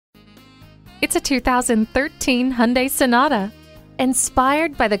It's a 2013 Hyundai Sonata.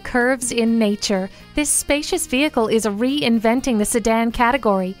 Inspired by the curves in nature, this spacious vehicle is reinventing the sedan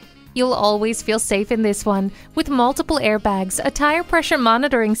category. You'll always feel safe in this one, with multiple airbags, a tire pressure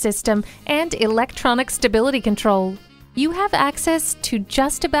monitoring system, and electronic stability control. You have access to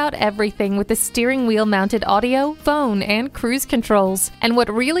just about everything with the steering wheel mounted audio, phone, and cruise controls. And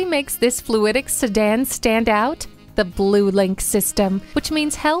what really makes this fluidic sedan stand out? The Blue Link system, which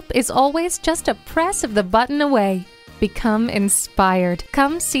means help is always just a press of the button away. Become inspired.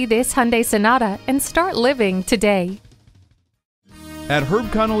 Come see this Hyundai Sonata and start living today. At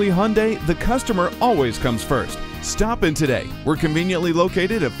Herb Connolly Hyundai, the customer always comes first. Stop in today. We're conveniently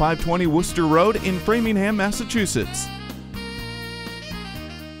located at 520 Worcester Road in Framingham, Massachusetts.